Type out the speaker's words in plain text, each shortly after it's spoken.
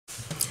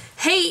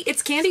Hey,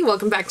 it's Candy.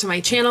 Welcome back to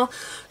my channel.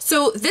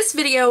 So this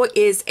video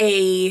is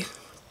a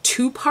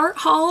two-part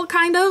haul,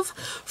 kind of,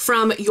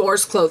 from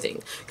Yours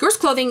Clothing. Yours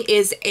Clothing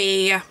is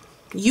a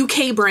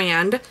UK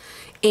brand,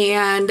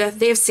 and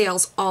they have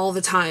sales all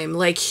the time,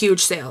 like huge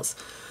sales.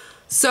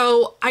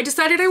 So I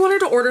decided I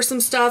wanted to order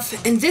some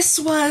stuff, and this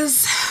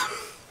was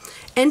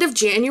end of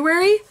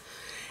January.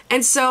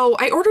 And so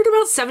I ordered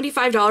about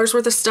 $75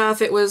 worth of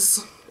stuff. It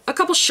was a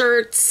couple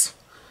shirts,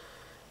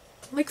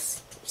 like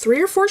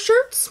 3 or 4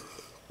 shirts.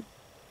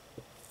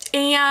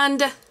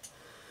 And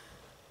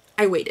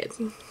I waited.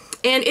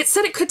 And it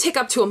said it could take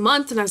up to a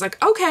month, and I was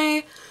like,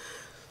 okay.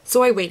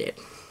 So I waited,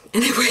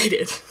 and I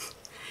waited.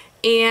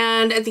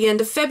 And at the end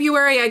of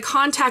February, I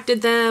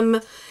contacted them,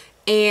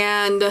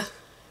 and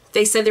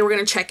they said they were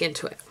going to check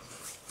into it.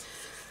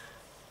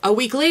 A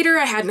week later,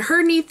 I hadn't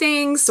heard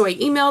anything, so I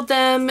emailed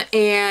them,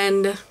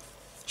 and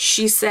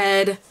she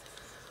said,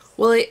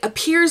 well, it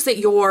appears that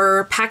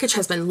your package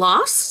has been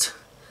lost.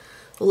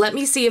 Let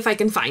me see if I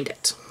can find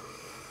it.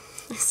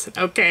 I said,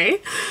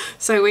 okay.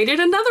 So I waited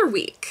another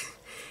week,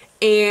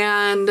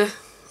 and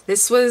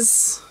this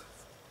was,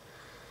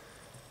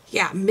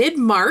 yeah,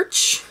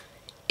 mid-March,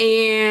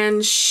 and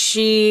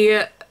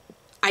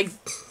I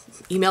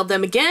emailed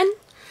them again,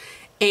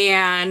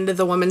 and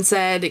the woman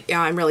said,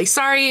 yeah, I'm really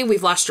sorry,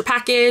 we've lost your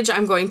package.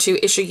 I'm going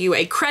to issue you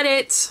a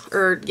credit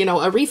or, you know,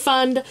 a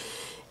refund,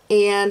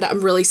 and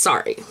I'm really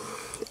sorry.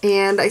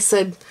 And I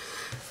said,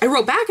 I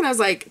wrote back and I was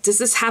like, does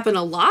this happen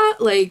a lot?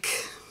 Like,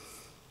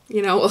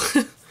 you know,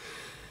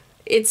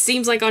 it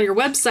seems like on your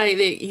website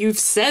that you've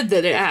said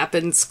that it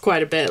happens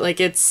quite a bit. Like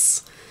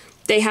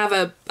they have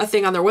a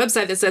thing on their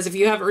website that says if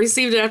you haven't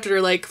received it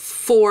after like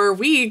 4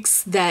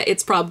 weeks that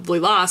it's probably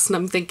lost. And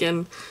I'm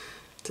thinking,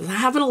 does that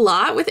happen a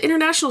lot with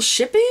international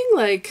shipping?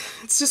 Like,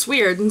 it's just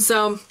weird. And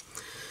so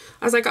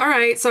I was like, all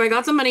right. So I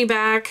got the money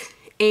back,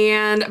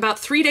 and about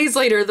 3 days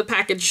later, the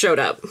package showed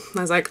up.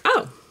 I was like,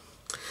 oh,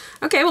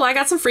 okay, well, I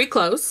got some free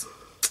clothes.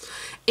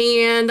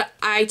 And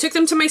I took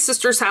them to my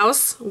sister's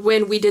house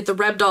when we did the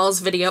Reb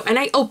Dolls video, and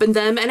I opened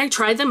them and I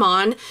tried them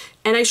on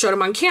and I showed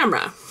them on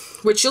camera,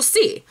 which you'll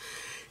see.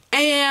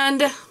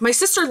 And my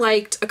sister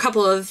liked a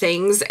couple of the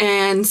things,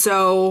 and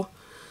so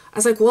I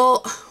was like, well,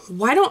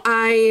 why don't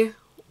I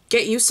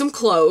get you some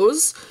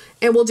clothes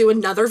and we'll do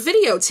another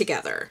video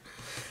together?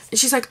 And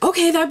she's like,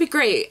 okay, that'd be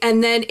great.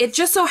 And then it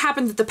just so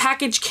happened that the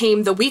package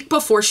came the week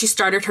before she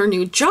started her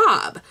new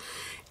job.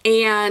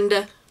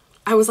 And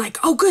I was like,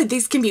 oh good,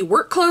 these can be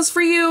work clothes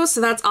for you, so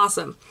that's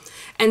awesome.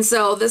 And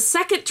so the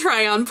second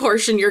try-on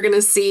portion you're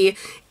gonna see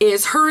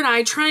is her and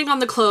I trying on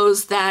the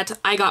clothes that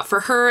I got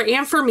for her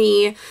and for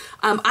me.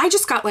 I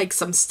just got like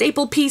some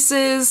staple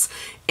pieces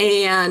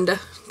and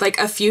like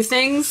a few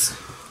things.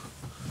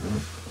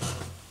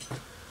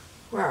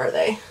 Where are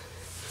they?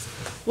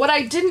 What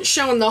I didn't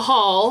show in the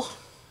haul,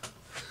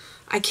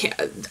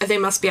 they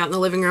must be out in the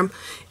living room,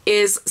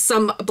 is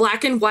some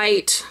black and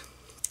white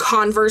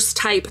Converse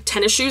type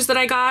tennis shoes that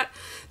I got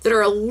that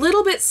are a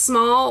little bit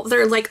small.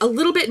 They're like a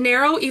little bit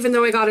narrow, even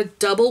though I got a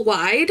double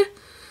wide.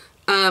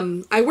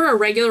 I wear a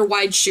regular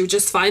wide shoe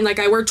just fine. Like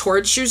I wear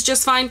Torrid shoes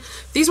just fine.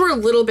 These were a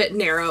little bit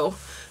narrow.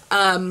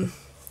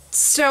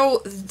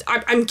 So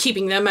I'm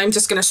keeping them. I'm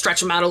just going to stretch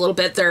them out a little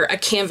bit. They're a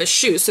canvas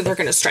shoe, so they're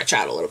going to stretch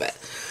out a little bit.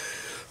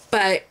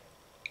 But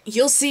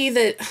you'll see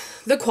that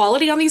the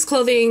quality on this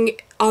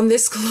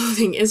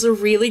clothing is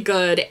really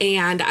good,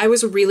 and I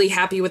was really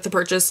happy with the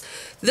purchase.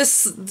 The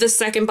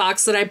second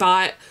box that I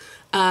bought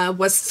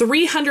was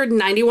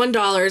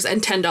 $391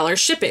 and $10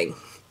 shipping.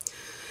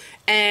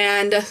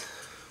 And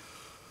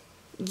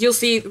you'll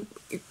see,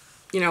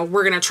 you know,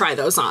 we're going to try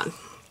those on.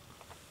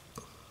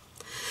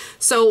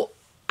 So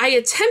I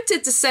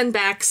attempted to send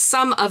back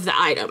some of the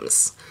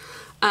items.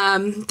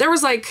 There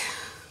was like,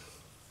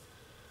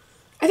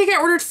 I think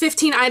I ordered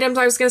 15 items.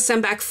 I was going to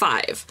send back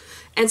 5.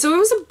 And so it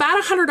was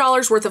about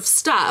 $100 worth of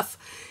stuff.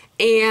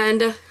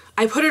 And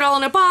I put it all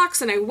in a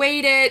box and I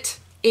weighed it,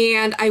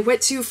 and I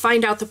went to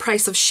find out the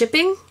price of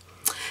shipping,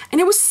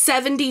 and it was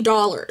 $70.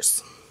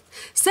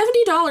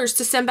 $70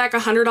 to send back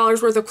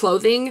 $100 worth of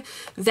clothing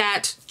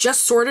that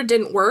just sort of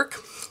didn't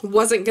work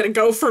wasn't going to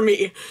go for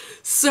me.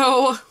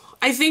 So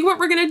I think what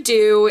we're going to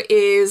do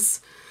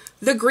is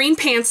the green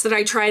pants that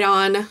I tried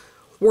on,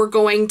 we're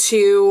going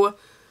to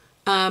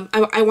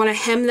I want to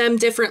hem them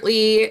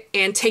differently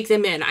and take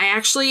them in. I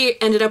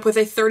actually ended up with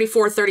a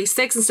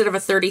 34-36 instead of a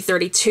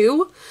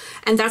 30-32,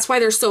 and that's why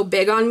they're so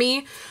big on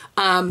me.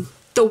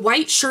 The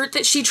white shirt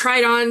that she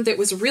tried on that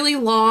was really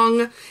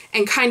long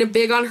and kind of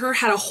big on her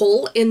had a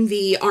hole in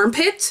the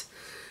armpit,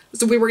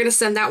 so we were going to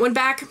send that one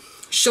back.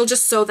 She'll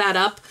just sew that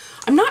up.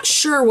 I'm not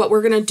sure what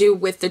we're going to do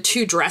with the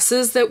 2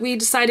 dresses that we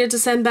decided to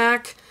send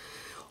back,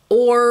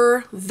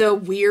 or the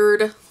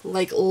weird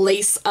like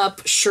lace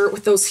up shirt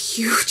with those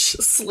huge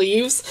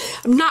sleeves.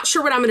 I'm not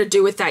sure what I'm going to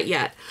do with that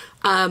yet.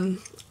 I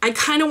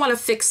kind of want to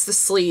fix the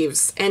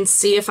sleeves and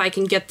see if I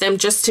can get them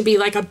just to be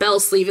like a bell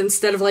sleeve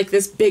instead of like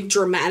this big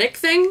dramatic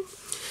thing.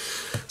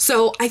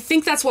 So I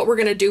think that's what we're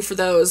going to do for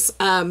those.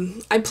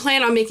 I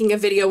plan on making a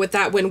video with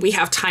that when we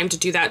have time to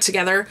do that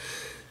together.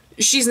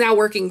 she's now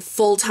working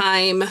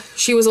full-time.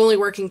 She was only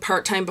working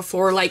part-time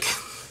before, like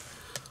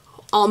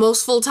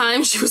almost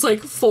full-time. She was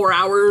like 4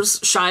 hours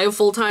shy of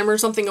full-time or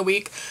something a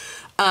week.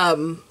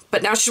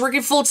 But now she's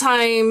working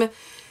full-time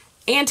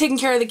and taking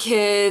care of the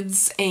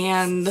kids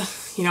and,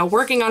 you know,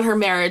 working on her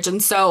marriage.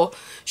 And so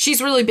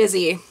she's really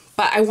busy,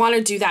 but I want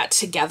to do that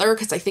together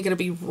because I think it'll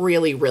be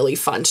really, really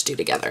fun to do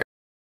together.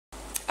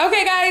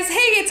 Okay guys, hey,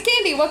 it's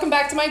Kandy. Welcome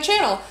back to my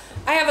channel.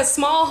 I have a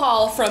small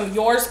haul from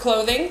Yours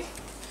Clothing.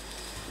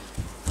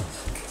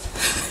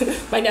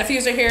 My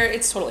nephews are here.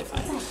 It's totally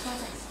fine.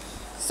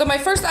 So my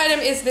first item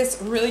is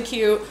this really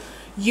cute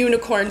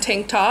unicorn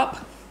tank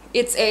top.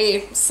 It's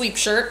a sleep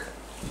shirt.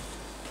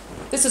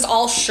 This is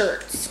all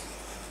shirts.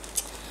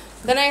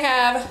 Then I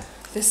have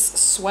this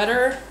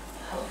sweater.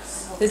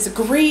 It's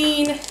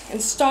green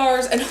and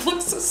stars and it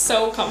looks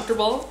so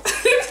comfortable.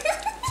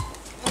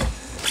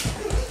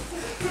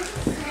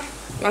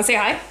 You wanna say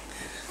hi?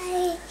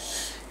 Hi.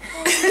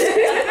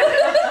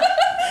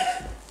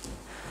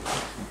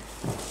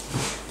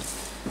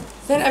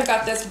 Then I've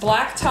got this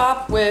black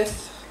top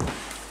with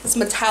this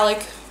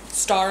metallic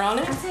star on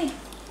it. Hi.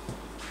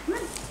 Come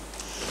on.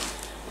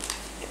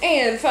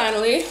 And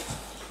finally,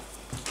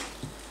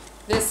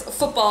 this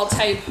football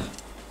type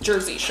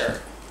jersey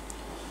shirt.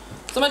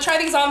 So I'm gonna try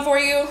these on for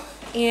you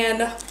and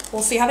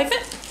we'll see how they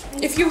fit.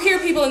 If you hear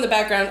people in the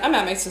background, I'm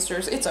at my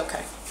sister's, it's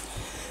okay.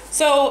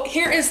 So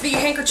here is the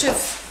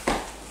handkerchief,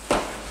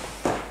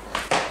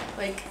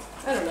 like,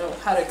 I don't know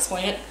how to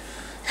explain it,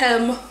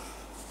 hem.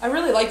 I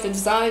really like the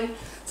design.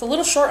 It's a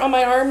little short on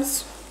my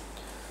arms,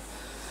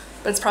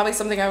 but it's probably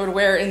something I would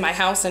wear in my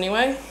house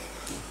anyway.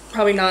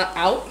 Probably not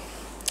out.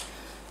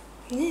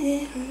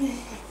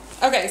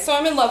 Okay, so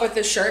I'm in love with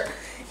this shirt.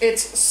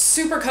 It's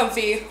super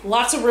comfy,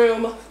 lots of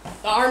room.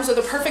 The arms are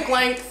the perfect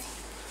length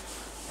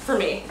for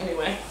me,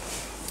 anyway.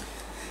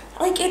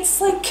 Like,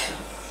 it's like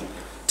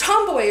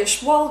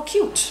tomboyish while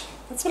cute.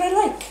 That's what I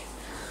like.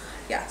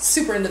 Yeah,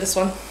 super into this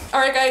one. All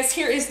right, guys,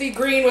 here is the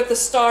green with the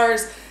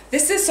stars.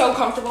 This is so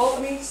comfortable.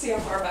 Let me see how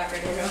far back I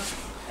can go.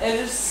 It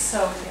is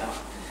so cute.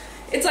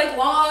 It's like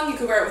long, you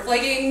can wear it with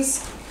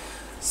leggings.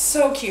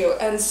 So cute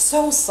and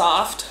so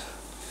soft.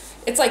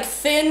 It's like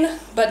thin,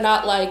 but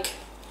not like,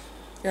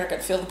 you're not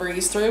gonna feel the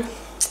breeze through.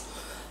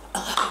 I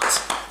love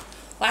it.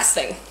 Last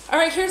thing. All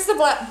right, here's the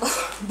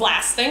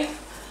last thing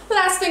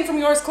from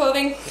Yours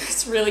Clothing.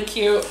 It's really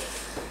cute.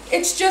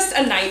 It's just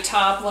a night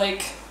top,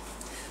 like,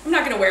 I'm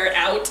not gonna wear it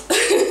out,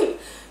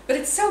 but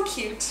it's so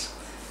cute.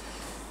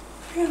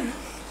 I don't know.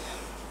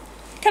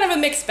 Kind of a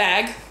mixed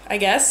bag, I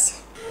guess.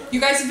 You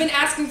guys have been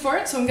asking for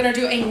it, so I'm gonna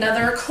do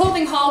another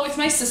clothing haul with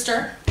my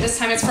sister. This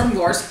time it's from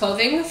Yours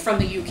Clothing from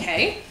the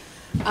UK.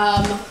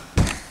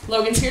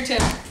 Logan's here too.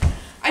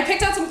 I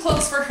picked out some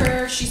clothes for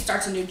her. She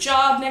starts a new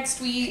job next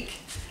week,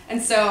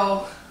 and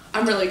so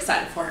I'm really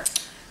excited for her.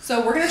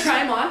 So we're gonna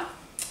try them on,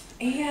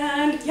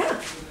 and yeah.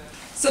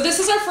 So this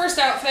is our first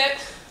outfit.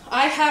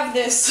 I have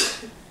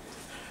this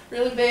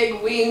really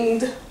big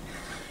winged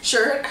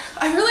shirt.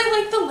 I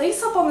really like the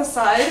lace up on the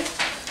side.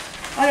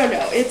 I don't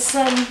know, it's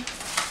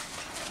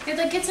it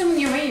like gets in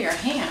your way of your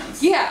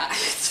hands. Yeah,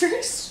 it's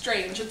very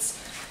strange. It's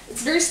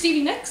very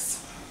Stevie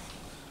Nicks,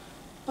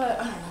 but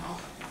I don't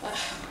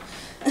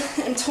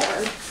know. And torn.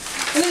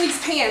 And then these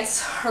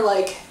pants are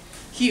like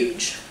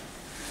huge,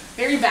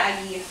 very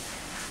baggy.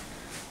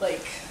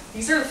 Like,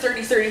 these are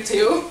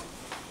 30-32.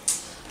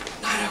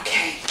 Not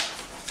okay.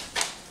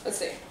 Let's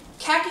see.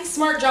 Khaki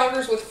smart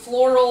joggers with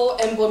floral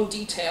emblem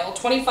detail,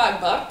 25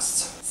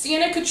 bucks.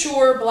 Sienna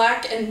Couture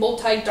black and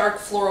multi-dark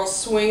floral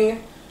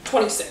swing,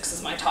 26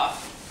 is my top.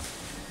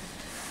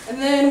 And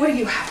then what do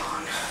you have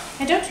on?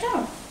 I don't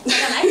know.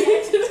 I like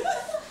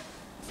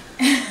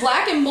it.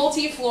 Black and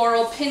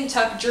multi-floral pin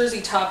tuck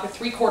jersey top with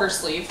 3/4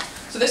 sleeve.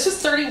 So this was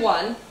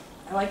 31.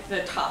 I like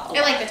the top a lot.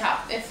 I like the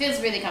top. It feels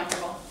really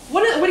comfortable.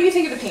 What do you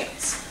think of the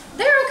pants?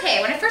 They're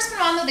okay. When I first put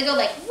them on, though, they go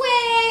like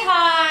way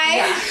high.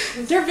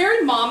 Yeah. They're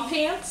very mom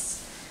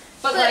pants,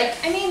 but like,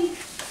 I mean,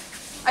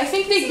 I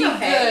think they'd be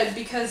good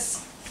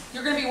because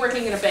you're gonna be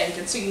working in a bank,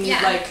 and so you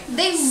need like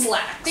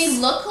slacks. They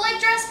look like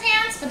dress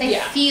pants, but they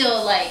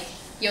feel like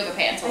yoga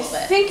pants a little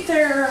bit. I think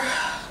they're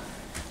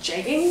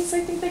jeggings. I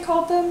think they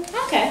called them.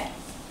 Okay.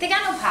 They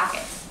got no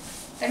pockets.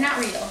 They're not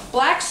real.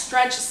 Black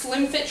stretch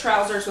slim fit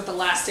trousers with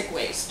elastic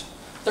waist,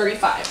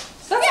 35.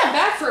 So that's not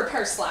bad for a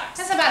pair of slacks.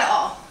 That's about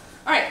all.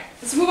 Alright,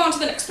 let's move on to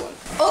the next one.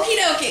 Okie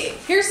dokie.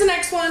 Here's the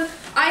next one.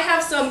 I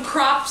have some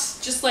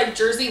cropped, just like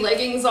jersey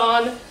leggings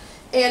on,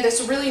 and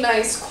this really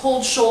nice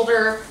cold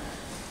shoulder,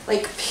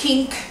 like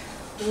pink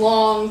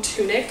long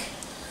tunic.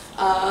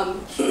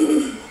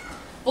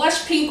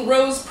 Blush pink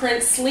rose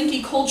print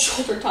slinky cold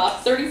shoulder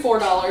top,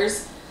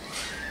 $34.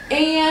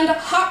 And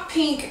hot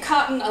pink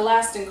cotton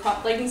elastin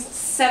crop leggings,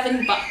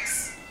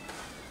 $7.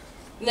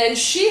 And then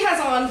she has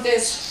on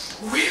this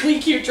really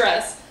cute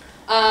dress.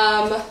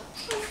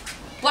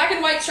 Black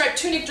and white striped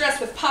tunic dress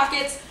with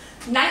pockets,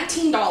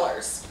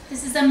 $19.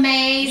 This is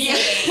amazing.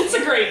 Yeah, it's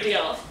a great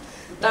deal.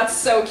 That's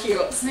so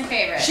cute. It's my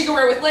favorite. She could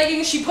wear it with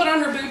leggings. She put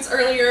on her boots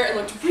earlier. It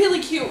looked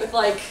really cute with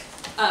like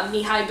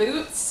knee-high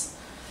boots.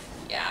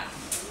 Yeah.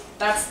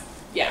 That's,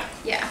 yeah.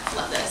 Yeah,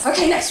 love this.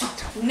 Okay, next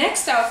one.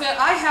 Next outfit,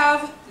 I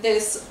have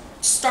this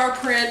star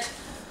print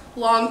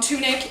long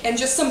tunic and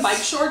just some bike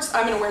shorts.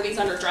 I'm gonna wear these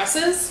under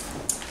dresses.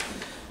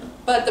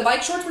 But the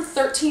bike shorts were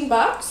 13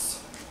 bucks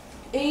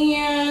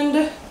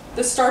and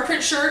the star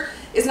print shirt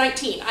is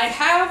 19. I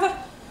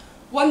have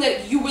one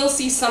that you will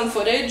see some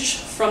footage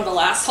from the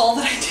last haul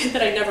that I did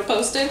that I never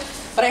posted,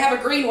 but I have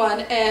a green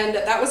one and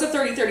that was a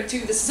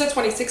 30-32. This is a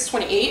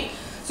 26-28,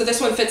 so this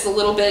one fits a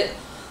little bit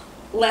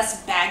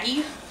less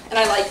baggy and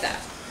I like that.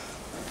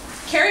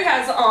 Kari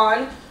has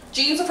on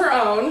jeans of her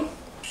own.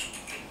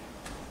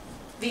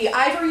 The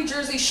ivory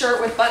jersey shirt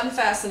with button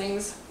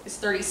fastenings is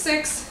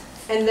 36,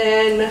 and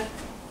then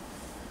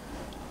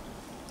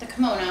the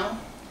kimono.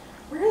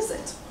 Where is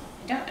it?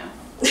 I don't know.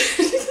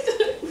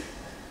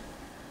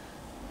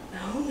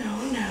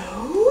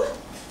 No.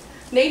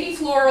 Navy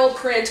floral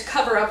print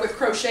cover up with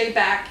crochet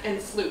back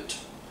and flute.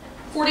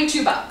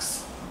 42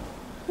 bucks.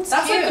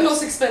 That's like the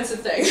most expensive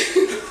thing.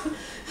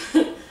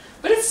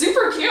 But it's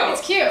super cute.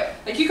 It's cute.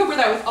 Like you could wear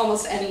that with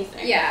almost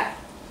anything. Yeah.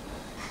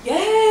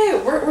 Yay!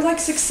 We're like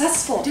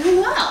successful.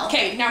 Doing well.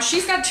 Okay, now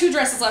she's got 2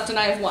 dresses left and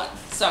I have 1.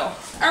 So,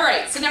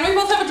 alright, so now we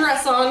both have a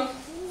dress on.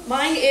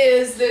 Mine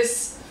is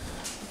this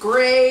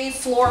gray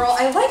floral.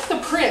 I like the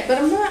print, but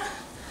I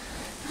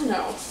don't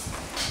know.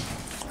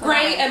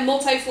 Gray and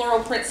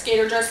multi-floral print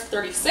skater dress,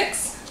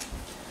 36.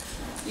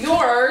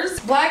 Yours,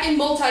 black and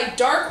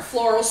multi-dark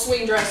floral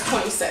swing dress,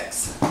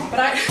 26. But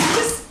I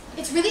just...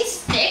 It's really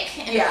thick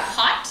and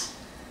hot.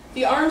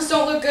 The arms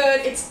don't look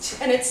good.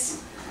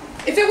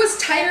 If it was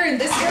tighter in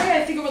this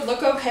area, I think it would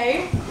look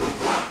okay.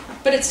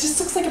 But it just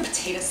looks like a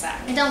potato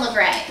sack. It don't look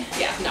right.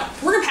 Yeah, no.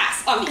 We're gonna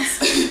pass on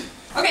these.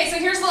 Okay, so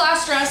here's the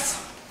last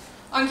dress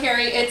on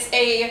Kari. It's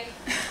a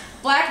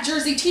black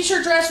jersey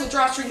t-shirt dress with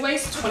drawstring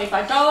waist,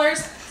 $25.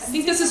 I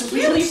think this is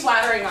really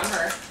flattering on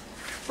her.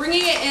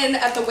 Bringing it in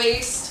at the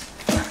waist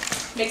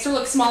makes her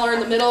look smaller in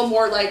the middle,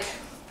 more like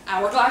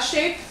hourglass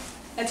shape.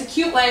 It's a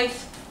cute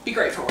length. Be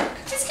great for work.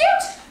 It's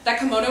cute. That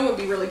kimono would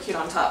be really cute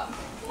on top.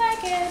 I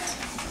like it.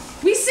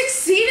 We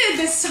succeeded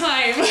this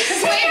time.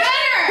 It's way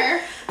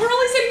better. We're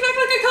only sending back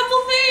like a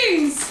couple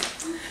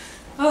things.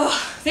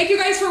 Oh, thank you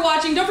guys for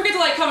watching. Don't forget to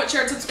like, comment,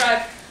 share, and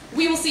subscribe.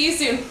 We will see you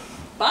soon.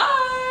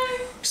 Bye.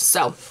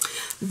 So,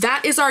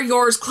 that is our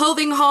Yours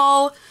clothing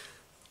haul.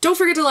 Don't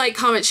forget to like,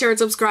 comment, share, and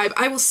subscribe.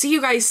 I will see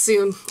you guys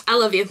soon. I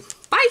love you.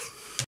 Bye.